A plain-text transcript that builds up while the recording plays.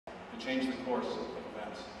change the course of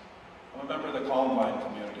events. I'm a member of the Columbine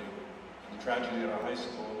community, and the tragedy at our high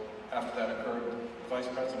school, after that occurred, the vice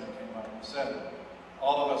president came up and said,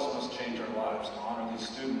 all of us must change our lives to honor these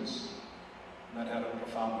students. And that had a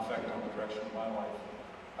profound effect on the direction of my life.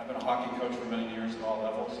 I've been a hockey coach for many years at all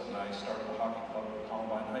levels, and I started a hockey club at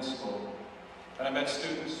Columbine High School. And I met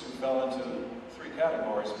students who fell into three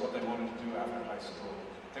categories of what they wanted to do after high school.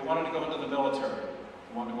 They wanted to go into the military,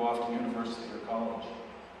 they wanted to go off to university or college,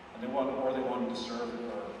 and they wanted to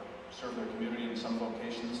serve their community in some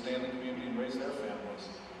vocation, stay in the community and raise their families.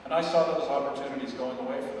 And I saw those opportunities going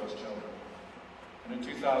away for those children. And in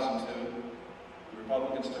 2002, the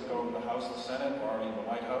Republicans took over the House, the Senate, were already in the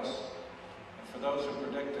White House. And for those who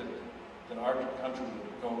predicted that our country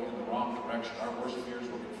would go in the wrong direction, our worst fears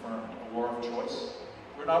were confirmed. A war of choice.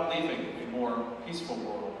 We're not leaving a more peaceful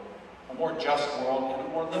world, a more just world, and a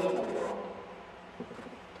more livable world.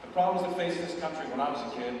 The problems that faced this country when I was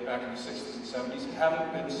a kid, back in the 60s and 70s,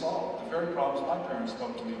 haven't been solved. The very problems my parents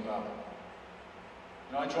spoke to me about.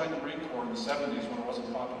 You know, I joined the Marine Corps in the 70s when it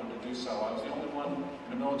wasn't popular to do so. I was the only one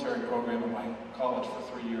in a military program at my college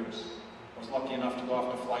for 3 years. I was lucky enough to go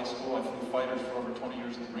off to flight school. I flew fighters for over 20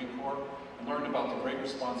 years in the Marine Corps and learned about the great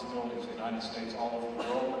responsibilities of the United States all over the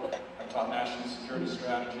world. I taught national security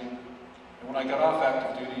strategy. And when I got off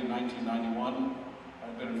active duty in 1991,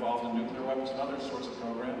 I'd been involved in nuclear weapons and other sorts of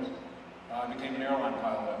programs. I became an airline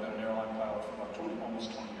pilot. I've been an airline pilot for about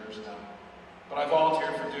almost 20 years now. But I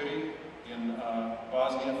volunteered for duty in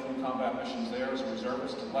Bosnia, through combat missions there as a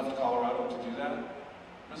reservist, and left Colorado to do that. And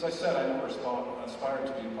as I said, I never aspired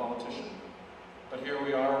to be a politician. But here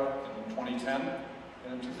we are in 2010,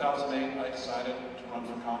 and in 2008 I decided to run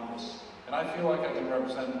for Congress. And I feel like I can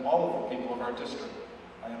represent all of the people of our district.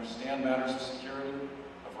 I understand matters of security,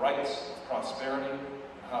 of rights, of prosperity,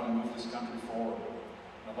 and how to move this country forward.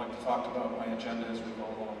 And I'd like to talk about my agenda as we go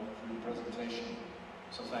along through the presentation.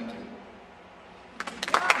 So thank you.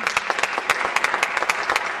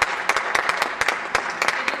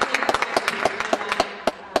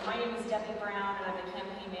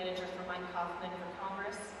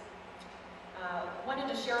 Wanted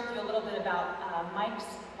to share with you a little bit about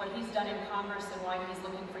what he's done in Congress and why he's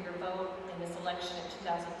looking for your vote in this election in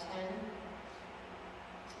 2010.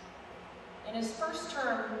 In his first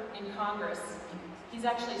term in Congress, he's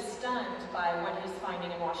actually stunned by what he's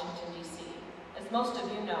finding in Washington, D.C. As most of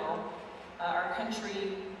you know, our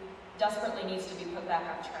country desperately needs to be put back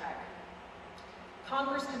on track.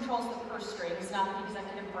 Congress controls the purse strings, not the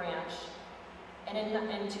executive branch. And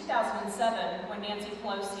in 2007, when Nancy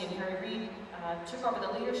Pelosi and Harry Reid took over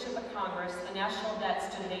the leadership of Congress, the national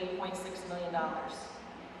debt stood at $8.6 million.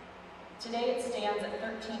 Today it stands at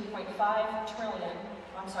 $13.5 trillion.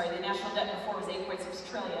 I'm sorry, the national debt before was $8.6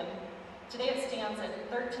 trillion. Today it stands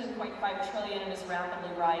at $13.5 trillion and is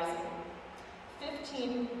rapidly rising.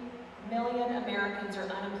 15 million Americans are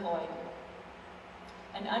unemployed.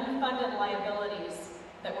 And unfunded liabilities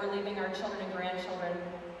that we're leaving our children and grandchildren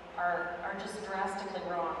are just drastically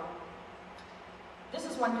wrong. This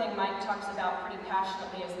is one thing Mike talks about pretty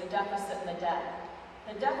passionately, is the deficit and the debt.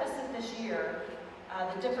 The deficit this year,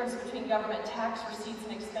 the difference between government tax receipts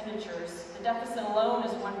and expenditures, the deficit alone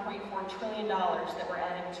is $1.4 trillion that we're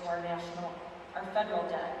adding to our federal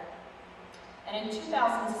debt. And in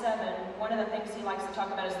 2007, one of the things he likes to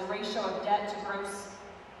talk about is the ratio of debt to gross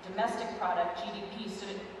domestic product, GDP, stood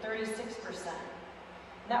at 36%.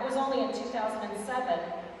 That was only in 2007.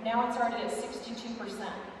 Now it's already at 62%.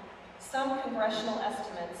 Some congressional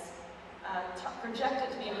estimates project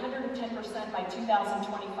it to be 110% by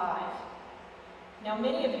 2025. Now,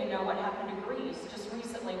 many of you know what happened to Greece just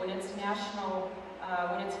recently when its financial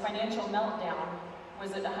meltdown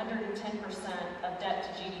was at 110% of debt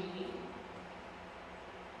to GDP.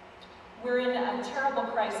 We're in a terrible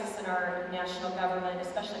crisis in our national government,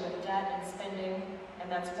 especially with debt and spending,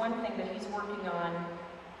 and that's one thing that he's working on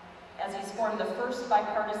as he's formed the first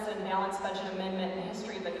bipartisan balanced budget amendment in the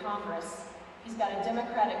history of the Congress. He's got a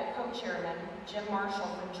Democratic co-chairman, Jim Marshall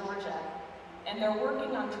from Georgia, and they're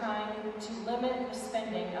working on trying to limit the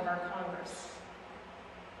spending of our Congress.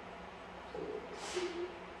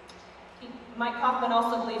 Mike Hoffman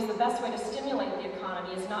also believes the best way to stimulate the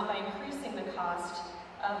economy is not by increasing the cost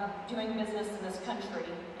of doing business in this country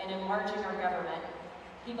and enlarging our government.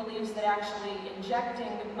 He believes that actually injecting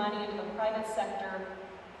money into the private sector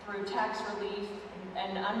through tax relief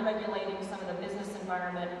and unregulating some of the business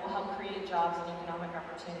environment will help create jobs and economic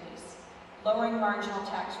opportunities. Lowering marginal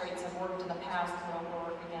tax rates have worked in the past and will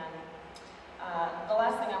work again. The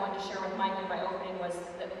last thing I wanted to share with Mike in my opening was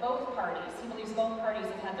that both parties, he believes both parties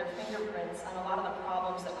have had their fingerprints on a lot of the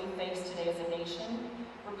problems that we face today as a nation,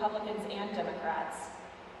 Republicans and Democrats.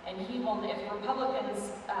 And he will, if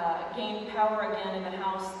Republicans gain power again in the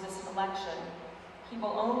House this election, he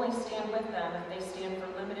will only stand with them if they stand for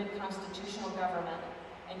limited constitutional government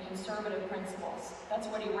and conservative principles. That's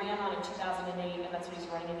what he ran on in 2008, and that's what he's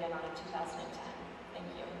running again on in 2010. Thank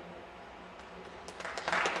you.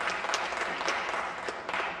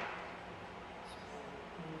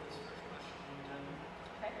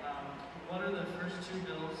 Okay. What are the first two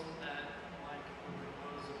bills that Mike would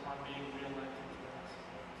propose upon being reelected to the House?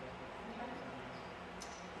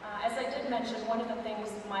 As I did mention, one of the things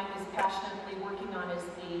Mike is passionately working on is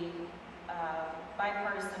the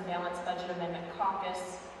Bipartisan Balanced Budget Amendment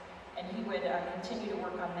Caucus, and he would continue to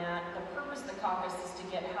work on that. The purpose of the caucus is to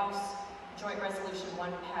get House Joint Resolution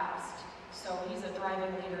 1 passed, so he's a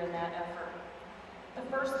driving leader in that effort. The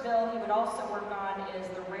first bill he would also work on is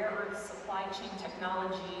the Rare Earth Supply Chain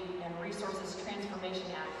Technology and Resources Transformation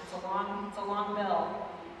Act. It's a long bill.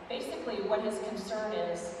 Basically, what his concern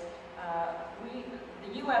is,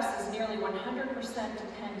 the U.S. is nearly 100%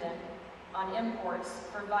 dependent on imports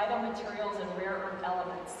for vital materials and rare earth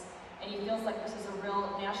elements. And he feels like this is a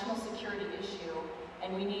real national security issue,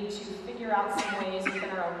 and we need to figure out some ways within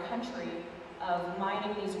our own country of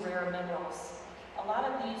mining these rare minerals. A lot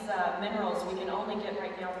of these minerals we can only get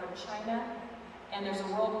right now from China, and there's a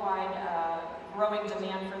worldwide growing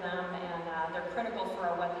demand for them, and they're critical for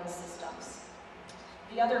our weapons systems.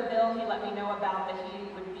 The other bill he let me know about that he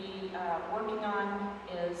would be working on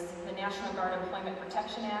is the National Guard Employment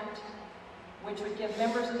Protection Act, which would give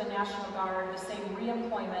members of the National Guard the same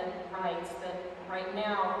reemployment rights that right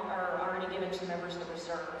now are already given to members of the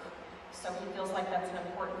Reserve. So he feels like that's an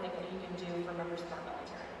important thing that he can do for members of our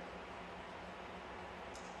military.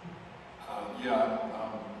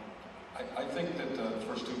 I think that the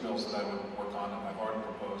first two bills that I would work on, and I've already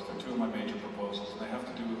proposed, are two of my major proposals, and they have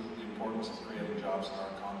to do with the importance of creating jobs in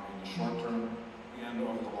our economy in the short term and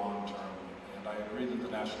over the long term. And I agree that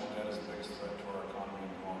the national debt is the biggest threat to our economy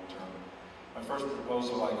in the long term. My first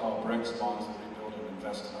proposal I call BRICS, Bonds that Rebuild and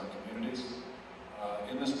Invest in Our Communities.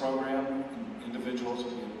 In this program, individuals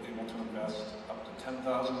will be able to invest up to $10,000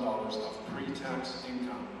 of pre-tax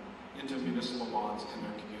income into municipal bonds in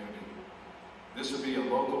their community. This would be a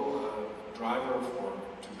local driver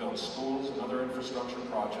to build schools and other infrastructure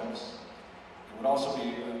projects. It would also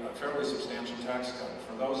be a fairly substantial tax cut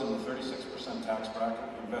for those in the 36% tax bracket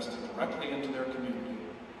who invested directly into their community.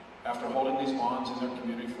 After holding these bonds in their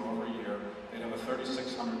community for over a year, they'd have a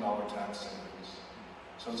 $3,600 tax savings.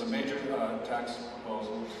 So it's a major tax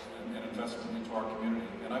proposal and investment into our community.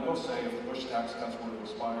 And I will say, if the Bush tax cuts were to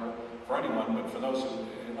expire for anyone, but for those who,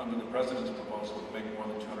 under the president's proposal, would make more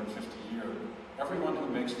than $250 a year, everyone who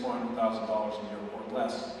makes $400,000 a year or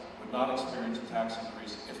less would not experience a tax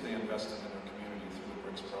increase if they invested in their community through the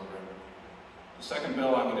BRICS program. The second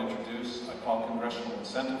bill I would introduce, I call Congressional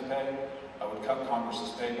Incentive Pay. I would cut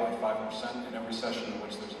Congress's pay by 5% in every session in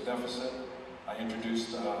which there's a deficit. I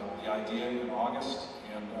introduced the idea in August,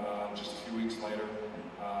 and just a few weeks later,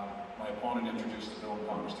 my opponent introduced a bill in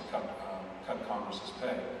Congress to cut Congress's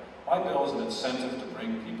pay. My bill is an incentive to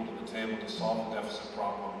bring people to the table to solve the deficit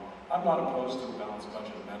problem. I'm not opposed to a balanced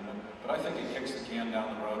budget amendment, but I think it kicks the can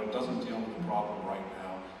down the road. It doesn't deal with the problem right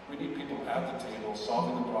now. We need people at the table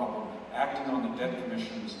solving the problem, acting on the debt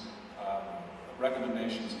commission's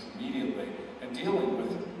recommendations immediately, and dealing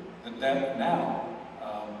with the debt now.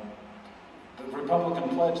 The Republican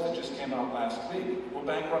pledge that just came out last week will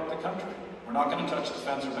bankrupt the country. We're not going to touch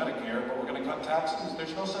defense or Medicare, but we're going to cut taxes.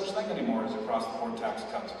 There's no such thing anymore as across-the-board tax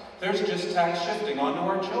cuts. There's just tax shifting onto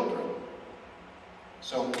our children.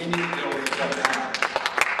 So we need to deal with the debt now.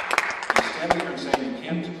 You're standing here and saying you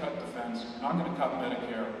can't cut defense, you're not going to cut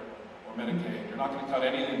Medicare or Medicaid, you're not going to cut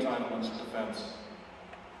any of the entitlements for defense,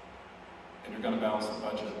 and you're going to balance the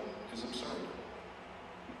budget, is absurd.